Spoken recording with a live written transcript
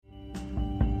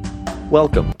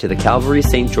Welcome to the Calvary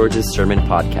St. George's Sermon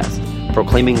Podcast,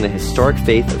 proclaiming the historic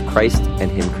faith of Christ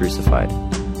and Him crucified.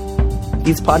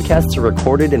 These podcasts are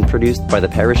recorded and produced by the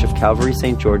parish of Calvary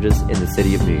St. George's in the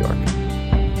city of New York.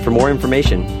 For more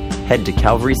information, head to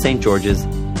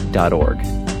calvarystgeorges.org.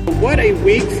 What a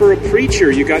week for a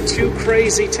preacher. You got two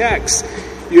crazy texts.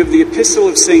 You have the Epistle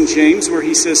of St. James, where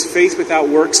he says faith without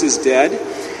works is dead.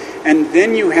 And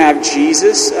then you have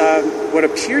Jesus, what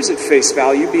appears at face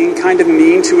value, being kind of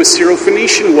mean to a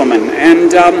Syrophoenician woman.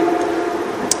 And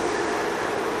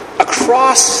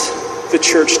across the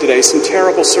church today, some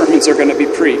terrible sermons are going to be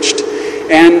preached.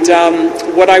 And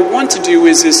what I want to do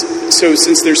is so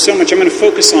since there's so much, I'm going to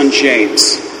focus on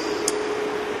James.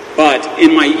 But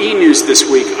in my e-news this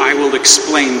week, I will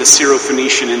explain the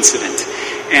Syrophoenician incident.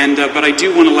 But I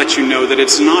do want to let you know that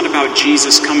it's not about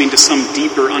Jesus coming to some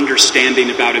deeper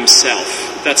understanding about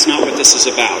himself. That's not what this is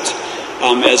about,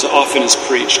 as often is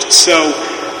preached. So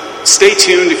stay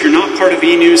tuned. If you're not part of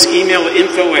e-news, email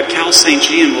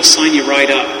info@calstg and we'll sign you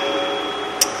right up.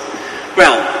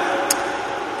 Well,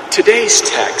 today's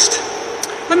text,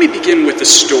 let me begin with a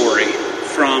story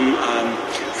from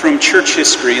church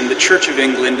history in the Church of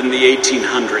England in the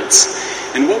 1800s.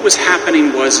 And what was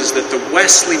happening was that the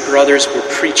Wesley brothers were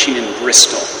preaching in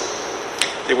Bristol.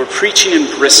 They were preaching in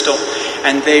Bristol,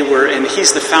 and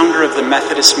he's the founder of the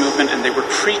Methodist movement, and they were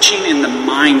preaching in the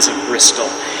mines of Bristol.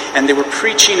 And they were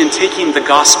preaching and taking the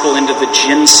gospel into the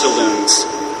gin saloons.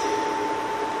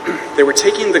 They were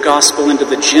taking the gospel into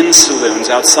the gin saloons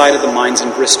outside of the mines in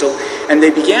Bristol, and they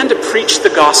began to preach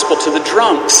the gospel to the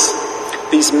drunks,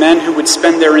 these men who would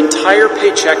spend their entire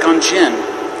paycheck on gin.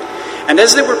 And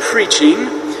as they were preaching,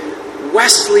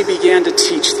 Wesley began to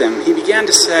teach them. He began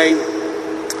to say,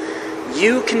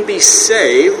 you can be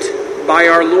saved by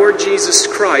our Lord Jesus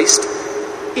Christ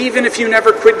even if you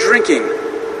never quit drinking.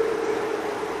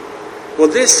 Well,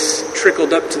 this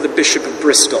trickled up to the Bishop of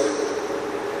Bristol.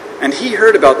 And he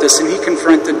heard about this, and he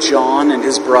confronted John and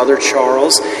his brother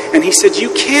Charles. And he said,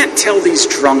 you can't tell these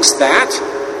drunks that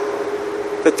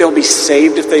they'll be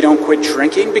saved if they don't quit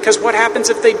drinking, because what happens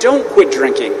if they don't quit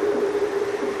drinking?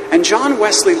 And John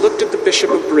Wesley looked at the Bishop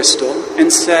of Bristol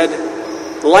and said,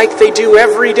 like they do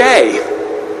every day.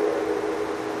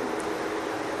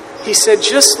 He said,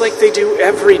 just like they do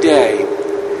every day,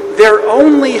 their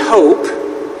only hope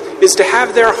is to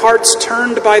have their hearts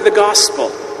turned by the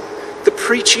gospel, the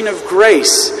preaching of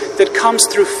grace that comes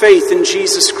through faith in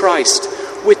Jesus Christ,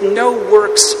 with no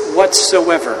works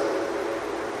whatsoever.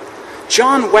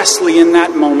 John Wesley, in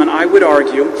that moment, I would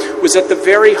argue, was at the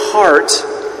very heart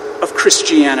of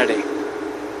Christianity.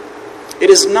 It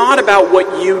is not about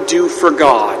what you do for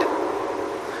God,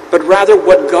 but rather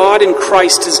what God in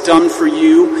Christ has done for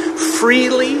you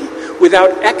freely,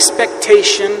 without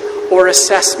expectation or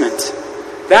assessment.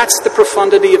 That's the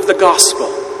profundity of the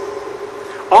gospel.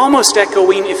 Almost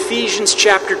echoing Ephesians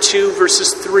chapter 2,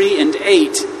 verses 3 and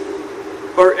 8,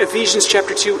 or Ephesians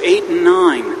chapter 2, 8 and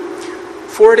 9.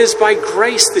 For it is by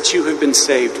grace that you have been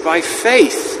saved, by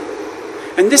faith.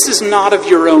 And this is not of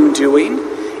your own doing.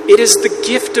 It is the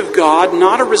gift of God,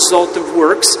 not a result of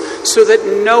works, so that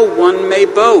no one may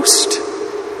boast.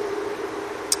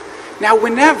 Now,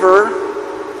 whenever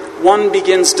one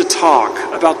begins to talk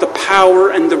about the power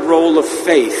and the role of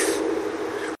faith,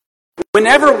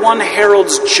 whenever one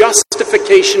heralds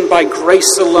justification by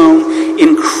grace alone,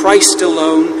 in Christ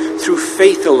alone, through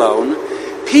faith alone,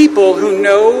 people who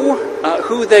know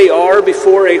who they are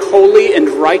before a holy and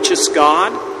righteous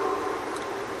God,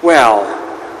 well,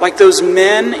 like those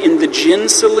men in the gin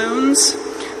saloons,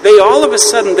 they all of a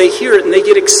sudden, they hear it and they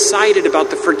get excited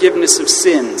about the forgiveness of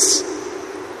sins.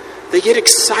 They get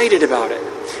excited about it.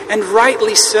 And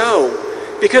rightly so,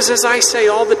 because as I say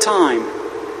all the time,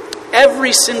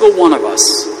 every single one of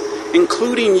us,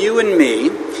 including you and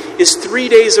me, is 3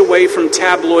 days away from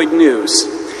tabloid news.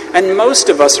 And most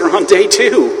of us are on day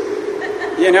 2.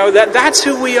 You know, that's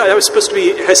who we are. That was supposed to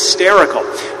be hysterical.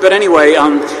 But anyway,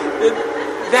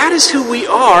 that is who we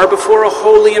are before a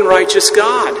holy and righteous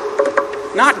God.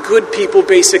 Not good people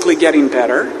basically getting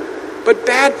better, but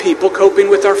bad people coping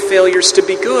with our failures to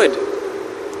be good.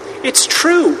 It's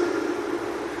true.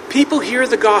 People hear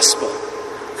the gospel,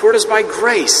 for it is by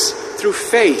grace, through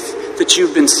faith, that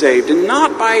you've been saved, and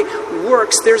not by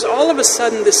works. There's all of a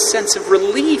sudden this sense of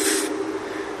relief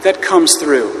that comes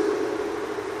through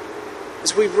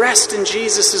as we rest in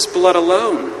Jesus' blood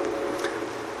alone,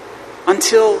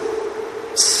 until,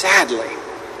 sadly,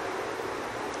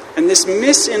 and this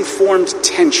misinformed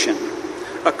tension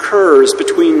occurs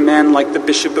between men like the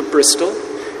Bishop of Bristol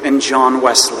and John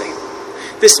Wesley.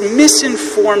 This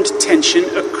misinformed tension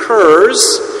occurs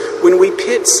when we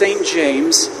pit St.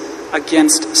 James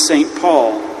against St.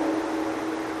 Paul.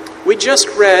 We just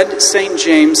read St.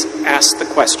 James ask the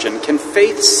question, can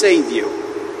faith save you?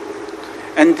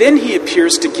 And then he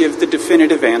appears to give the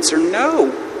definitive answer, no.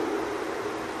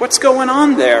 What's going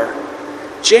on there?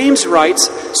 James writes,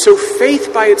 so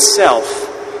faith by itself,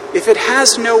 if it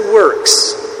has no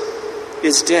works,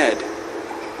 is dead.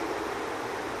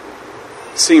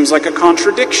 Seems like a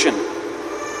contradiction.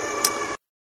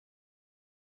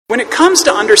 When it comes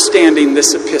to understanding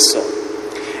this epistle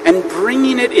and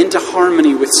bringing it into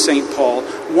harmony with St. Paul,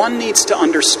 one needs to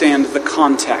understand the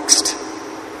context.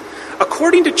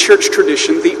 According to church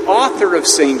tradition, the author of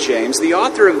St. James, the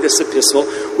author of this epistle,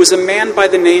 was a man by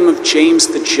the name of James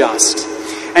the Just.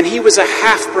 And he was a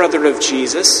half-brother of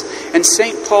Jesus. And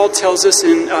St. Paul tells us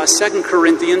in 2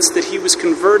 Corinthians that he was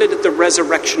converted at the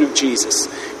resurrection of Jesus.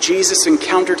 Jesus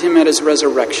encountered him at his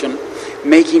resurrection,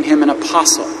 making him an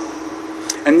apostle.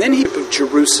 And then he of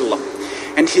Jerusalem.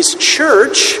 And his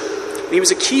church, he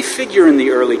was a key figure in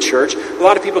the early church. A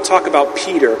lot of people talk about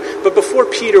Peter. But before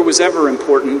Peter was ever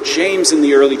important, James in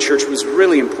the early church was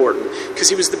really important because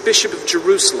he was the bishop of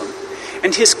Jerusalem.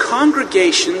 And his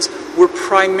congregations were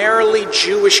primarily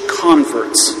Jewish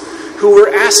converts who were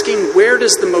asking, where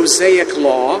does the Mosaic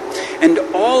law and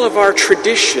all of our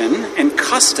tradition and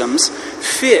customs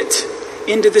fit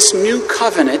into this new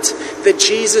covenant that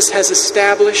Jesus has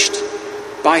established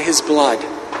by his blood?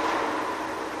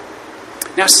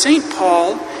 Now, St.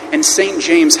 Paul and St.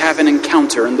 James have an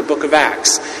encounter in the book of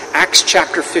Acts, Acts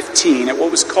chapter 15, at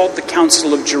what was called the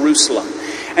Council of Jerusalem.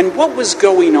 And what was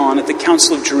going on at the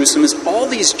Council of Jerusalem is all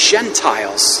these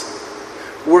Gentiles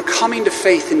were coming to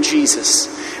faith in Jesus.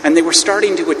 And they were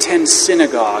starting to attend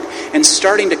synagogue and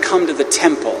starting to come to the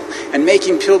temple and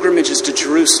making pilgrimages to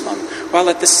Jerusalem, while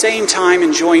at the same time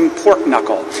enjoying pork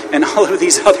knuckle and all of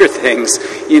these other things,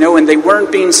 and they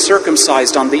weren't being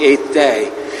circumcised on the 8th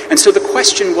day. And so the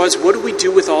question was, what do we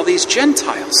do with all these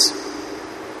Gentiles?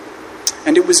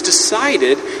 And it was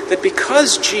decided that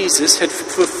because Jesus had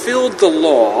fulfilled the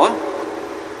law,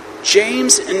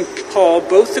 James and Paul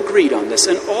both agreed on this,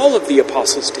 and all of the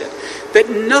apostles did, that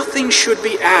nothing should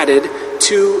be added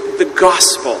to the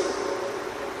gospel.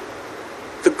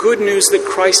 The good news that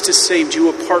Christ has saved you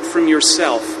apart from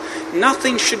yourself.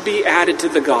 Nothing should be added to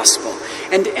the gospel.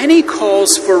 And any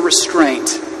calls for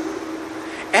restraint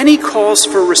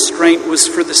was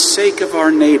for the sake of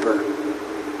our neighbor,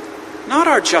 not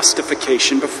our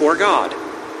justification before God.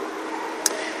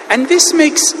 And this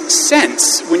makes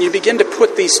sense when you begin to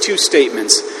put these two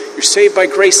statements. You're saved by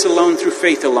grace alone, through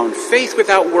faith alone. Faith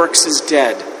without works is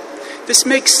dead. This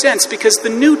makes sense because the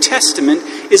New Testament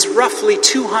is roughly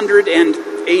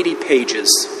 280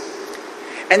 pages.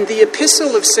 And the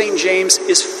Epistle of St. James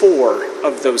is 4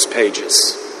 of those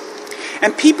pages.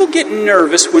 And people get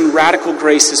nervous when radical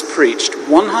grace is preached.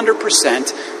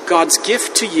 100%, God's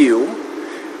gift to you.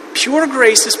 Pure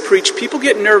grace is preached. People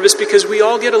get nervous because we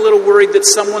all get a little worried that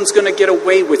someone's going to get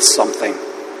away with something.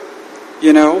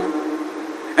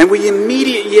 And we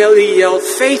immediately yell,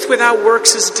 faith without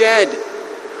works is dead.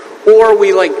 Or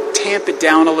we tamp it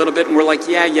down a little bit and we're like,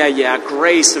 yeah,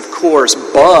 grace, of course,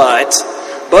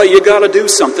 but you got to do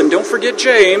something. Don't forget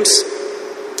James.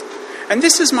 And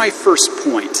this is my first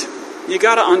point. You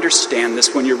got to understand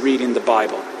this when you're reading the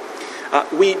Bible.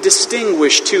 We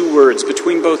distinguish two words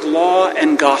between both law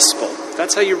and gospel.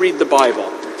 That's how you read the Bible.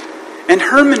 And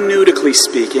hermeneutically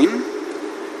speaking,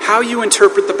 how you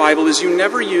interpret the Bible is you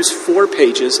never use 4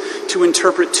 pages to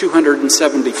interpret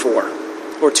 274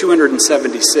 or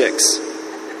 276.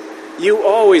 You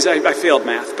always, I failed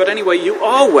math, but anyway, you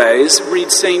always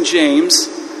read St. James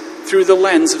through the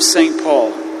lens of St.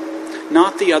 Paul,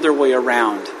 not the other way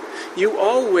around. You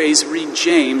always read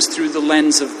James through the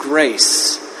lens of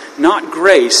grace, not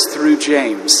grace through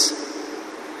James.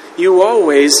 You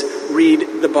always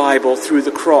read the Bible through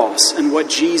the cross and what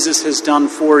Jesus has done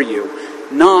for you,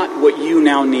 not what you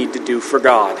now need to do for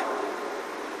God.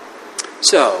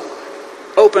 So,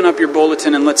 open up your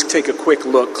bulletin and let's take a quick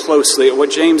look closely at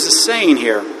what James is saying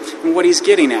here and what he's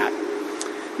getting at.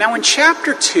 Now in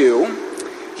chapter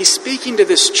 2, he's speaking to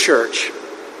this church.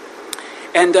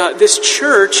 And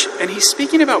he's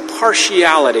speaking about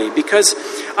partiality because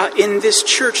in this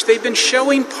church, they've been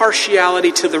showing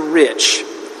partiality to the rich.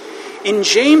 In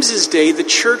James's day, the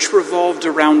church revolved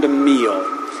around a meal.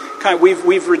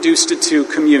 we've reduced it to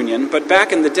communion, but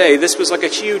back in the day, this was like a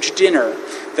huge dinner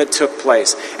that took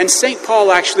place. And St.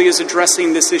 Paul actually is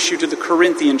addressing this issue to the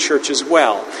Corinthian church as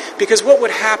well. Because what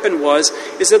would happen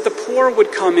is that the poor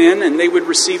would come in and they would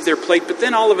receive their plate, but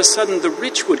then all of a sudden the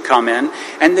rich would come in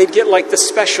and they'd get like the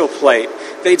special plate.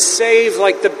 They'd save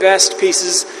like the best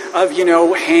pieces of,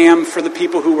 ham for the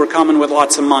people who were coming with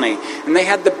lots of money. And they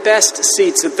had the best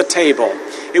seats at the table.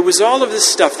 It was all of this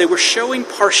stuff. They were showing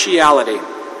partiality.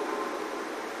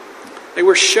 They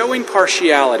were showing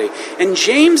partiality. And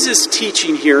James is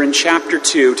teaching here in chapter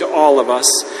 2 to all of us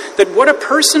that what a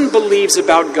person believes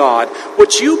about God,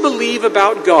 what you believe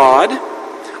about God,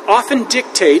 often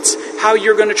dictates how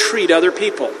you're going to treat other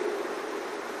people.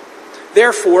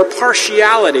 Therefore,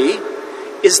 partiality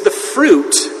is the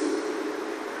fruit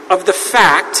of the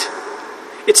fact,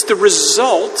 it's the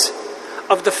result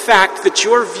of the fact that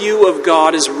your view of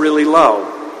God is really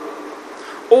low.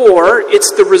 Or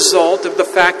it's the result of the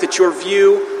fact that your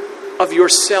view of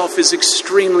yourself is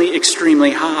extremely,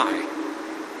 extremely high.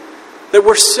 That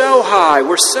we're so high,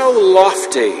 we're so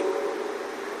lofty,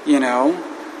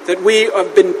 that we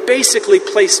have been basically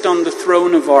placed on the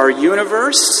throne of our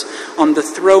universe, on the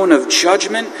throne of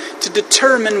judgment, to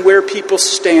determine where people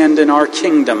stand in our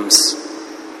kingdoms.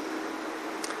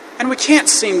 And we can't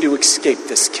seem to escape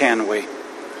this, can we?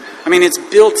 It's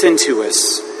built into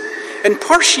us. And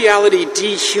partiality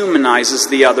dehumanizes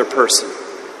the other person.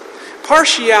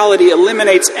 Partiality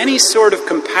eliminates any sort of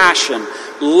compassion,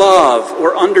 love,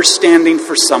 or understanding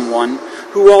for someone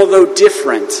who, although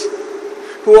different,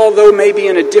 who, although maybe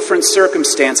in a different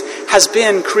circumstance, has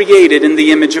been created in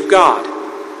the image of God.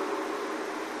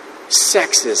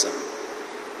 Sexism,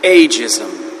 ageism,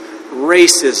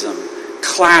 racism,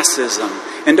 classism,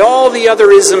 and all the other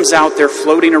isms out there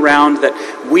floating around that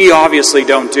we obviously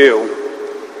don't do,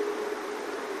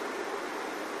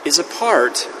 is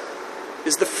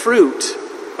the fruit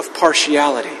of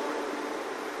partiality.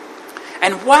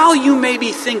 And while you may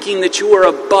be thinking that you are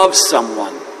above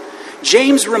someone,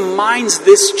 James reminds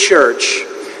this church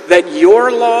that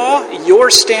your law, your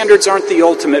standards aren't the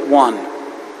ultimate one.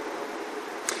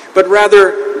 But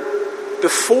rather,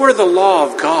 before the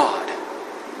law of God,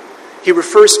 he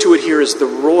refers to it here as the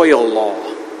royal law,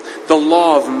 the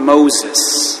law of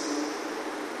Moses.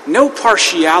 No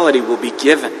partiality will be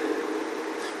given.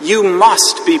 You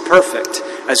must be perfect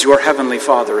as your heavenly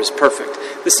Father is perfect.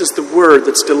 This is the word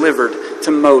that's delivered to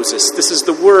Moses. This is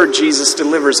the word Jesus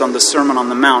delivers on the Sermon on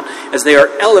the Mount as they are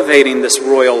elevating this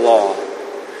royal law.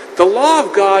 The law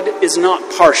of God is not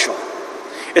partial.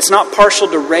 It's not partial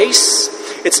to race.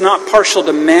 It's not partial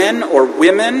to men or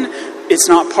women. It's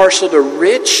not partial to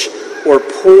rich or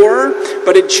poor,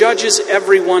 but it judges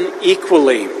everyone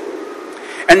equally.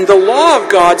 And the law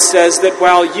of God says that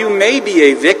while you may be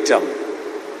a victim,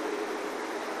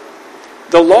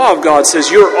 the law of God says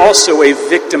you're also a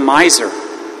victimizer.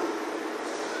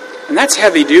 And that's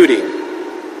heavy duty.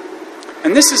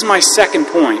 And this is my second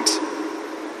point.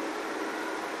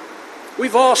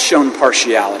 We've all shown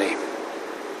partiality.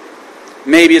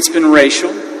 Maybe it's been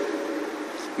racial.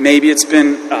 Maybe it's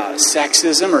been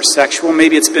sexism or sexual.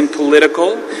 Maybe it's been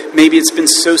political. Maybe it's been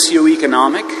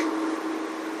socioeconomic.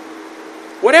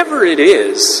 Whatever it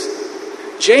is,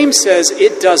 James says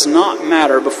it does not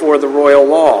matter before the royal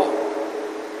law.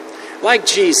 Like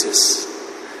Jesus,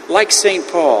 like St.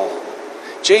 Paul,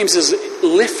 James is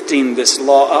lifting this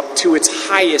law up to its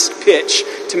highest pitch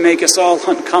to make us all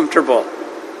uncomfortable,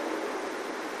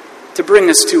 to bring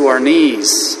us to our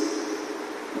knees.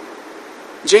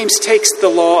 James takes the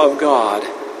law of God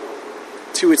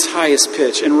to its highest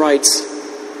pitch and writes,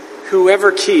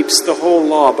 "Whoever keeps the whole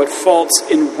law but faults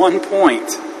in one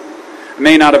point,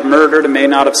 may not have murdered, may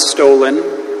not have stolen,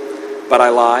 but I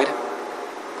lied.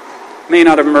 May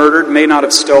not have murdered, may not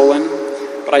have stolen,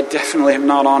 but I definitely have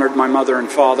not honored my mother and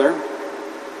father."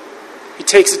 He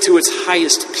takes it to its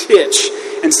highest pitch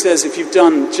and says, if you've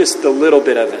done just a little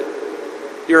bit of it,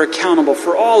 you're accountable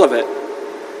for all of it.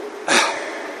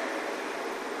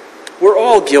 We're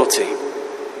all guilty.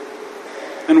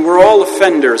 And we're all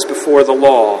offenders before the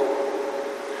law.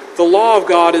 The law of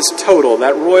God is total.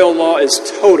 That royal law is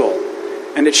total.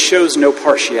 And it shows no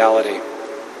partiality.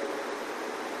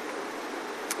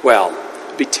 Well,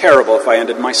 it'd be terrible if I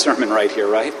ended my sermon right here,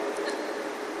 right?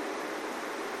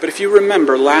 But if you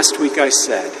remember, last week I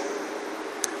said,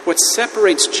 what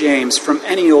separates James from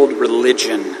any old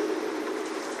religion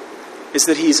is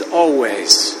that he's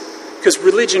always, because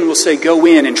religion will say, go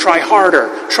in and try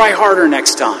harder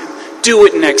next time, do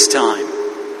it next time.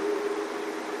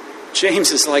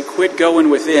 James is like, quit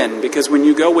going within, because when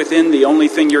you go within, the only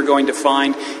thing you're going to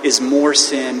find is more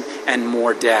sin and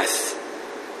more death.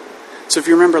 So if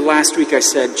you remember last week I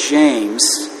said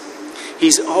James,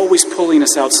 he's always pulling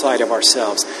us outside of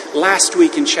ourselves. Last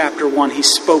week in chapter 1, he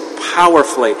spoke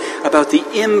powerfully about the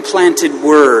implanted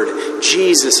word,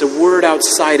 Jesus, a word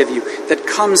outside of you that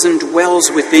comes and dwells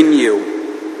within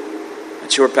you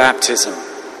at your baptism.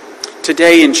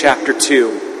 Today in chapter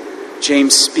 2,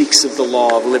 James speaks of the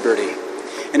law of liberty.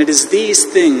 And it is these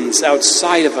things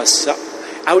outside of us,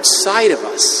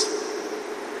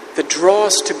 that draw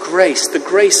us to grace, the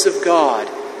grace of God,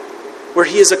 where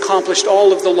he has accomplished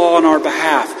all of the law on our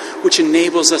behalf, which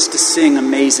enables us to sing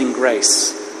Amazing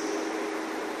Grace.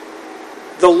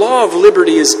 The law of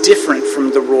liberty is different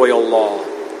from the royal law.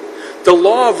 The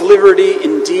law of liberty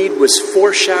indeed was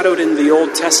foreshadowed in the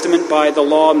Old Testament by the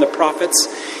law and the prophets,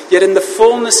 yet in the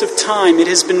fullness of time it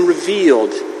has been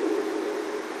revealed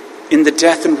in the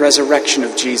death and resurrection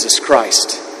of Jesus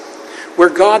Christ, where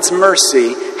God's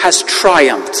mercy has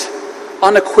triumphed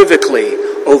unequivocally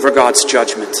over God's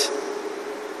judgment.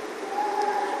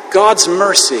 God's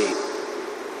mercy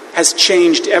has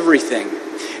changed everything,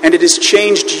 and it has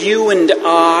changed you and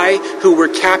I, who were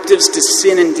captives to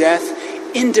sin and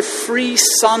death, into free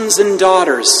sons and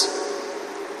daughters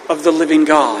of the living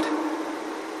God.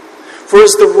 For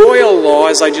as the royal law,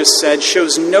 as I just said,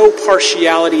 shows no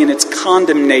partiality in its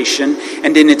condemnation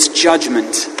and in its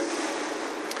judgment,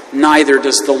 neither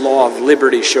does the law of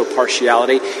liberty show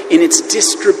partiality in its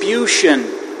distribution,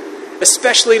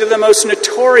 especially to the most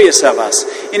notorious of us,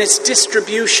 in its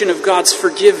distribution of God's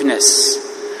forgiveness,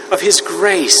 of his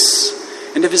grace,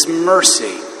 and of his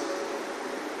mercy,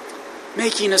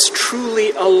 making us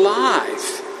truly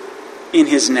alive in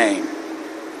his name.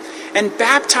 And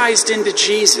baptized into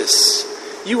Jesus,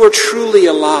 you are truly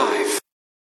alive.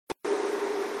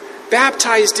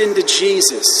 Baptized into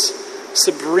Jesus,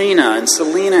 Sabrina and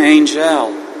Selena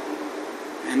Angel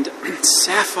and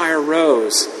Sapphire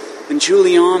Rose and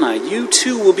Juliana, you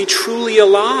too will be truly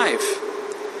alive.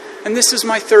 And this is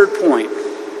my third point.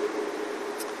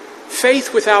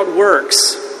 Faith without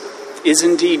works is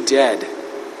indeed dead.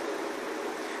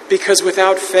 Because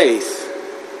without faith,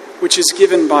 which is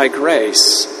given by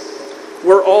grace,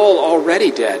 we're all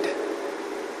already dead.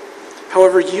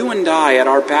 However, you and I at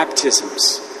our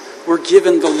baptisms were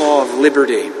given the law of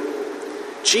liberty.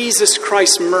 Jesus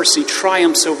Christ's mercy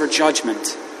triumphs over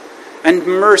judgment, and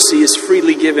mercy is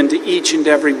freely given to each and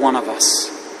every one of us,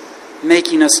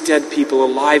 making us dead people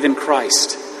alive in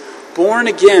Christ, born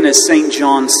again, as St.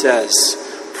 John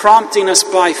says, prompting us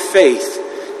by faith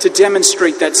to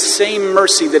demonstrate that same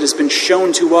mercy that has been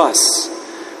shown to us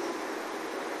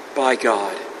by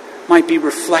God might be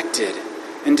reflected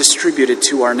and distributed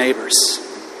to our neighbors.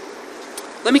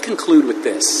 Let me conclude with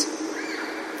this.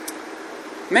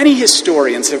 Many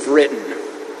historians have written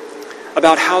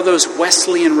about how those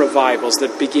Wesleyan revivals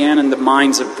that began in the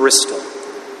mines of Bristol,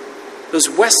 those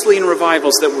Wesleyan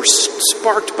revivals that were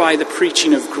sparked by the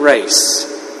preaching of grace,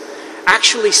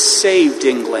 actually saved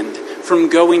England from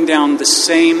going down the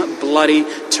same bloody,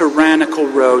 tyrannical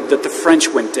road that the French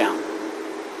went down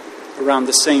around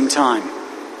the same time.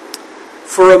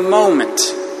 For a moment,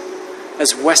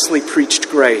 as Wesley preached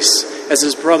grace, as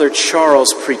his brother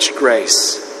Charles preached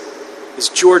grace, as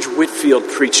George Whitefield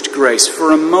preached grace,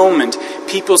 for a moment,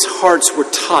 people's hearts were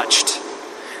touched.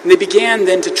 And they began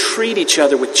then to treat each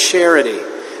other with charity.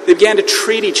 They began to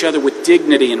treat each other with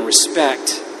dignity and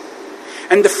respect.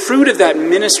 And the fruit of that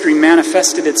ministry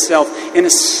manifested itself in a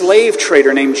slave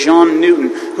trader named John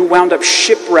Newton, who wound up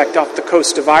shipwrecked off the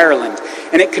coast of Ireland.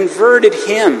 And it converted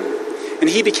him, and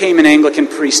he became an Anglican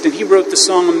priest, and he wrote the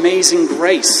song Amazing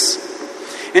Grace.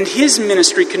 And his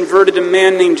ministry converted a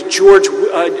man named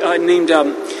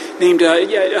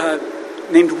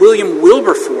named William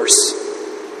Wilberforce,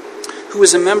 who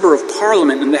was a member of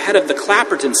Parliament and the head of the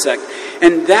Clapperton sect.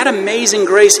 And that amazing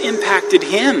grace impacted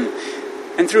him.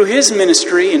 And through his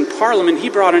ministry in Parliament, he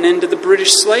brought an end to the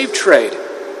British slave trade.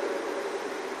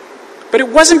 But it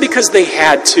wasn't because they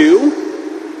had to,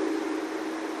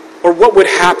 or what would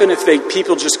happen if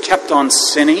people just kept on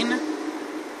sinning,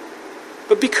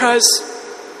 but because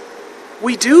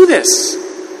we do this.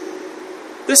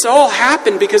 This all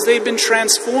happened because they've been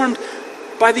transformed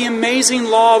by the amazing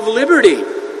law of liberty.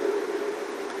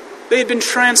 They had been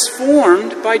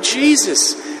transformed by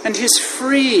Jesus and his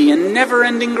free and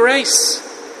never-ending grace.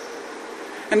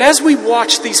 And as we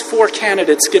watch these 4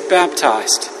 candidates get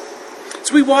baptized,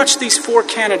 as we watch these 4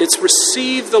 candidates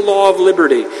receive the law of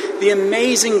liberty, the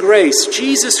amazing grace,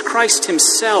 Jesus Christ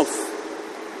himself,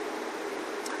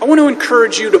 I want to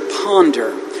encourage you to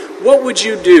ponder, what would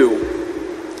you do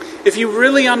if you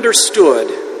really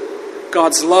understood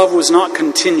God's love was not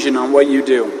contingent on what you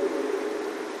do?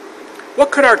 What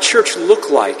could our church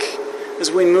look like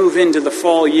as we move into the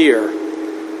fall year,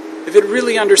 if it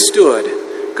really understood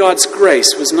God's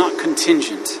grace was not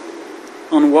contingent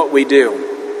on what we do.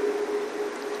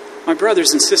 My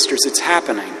brothers and sisters, it's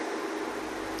happening.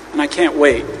 And I can't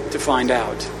wait to find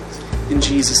out. In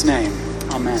Jesus' name,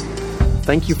 amen.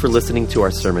 Thank you for listening to our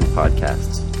sermon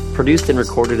podcast, produced and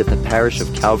recorded at the parish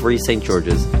of Calvary St.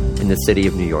 George's in the city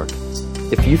of New York.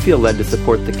 If you feel led to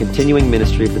support the continuing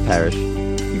ministry of the parish,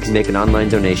 you can make an online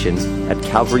donation at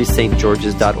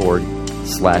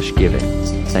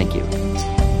calvarystgeorges.org/giving. Thank you.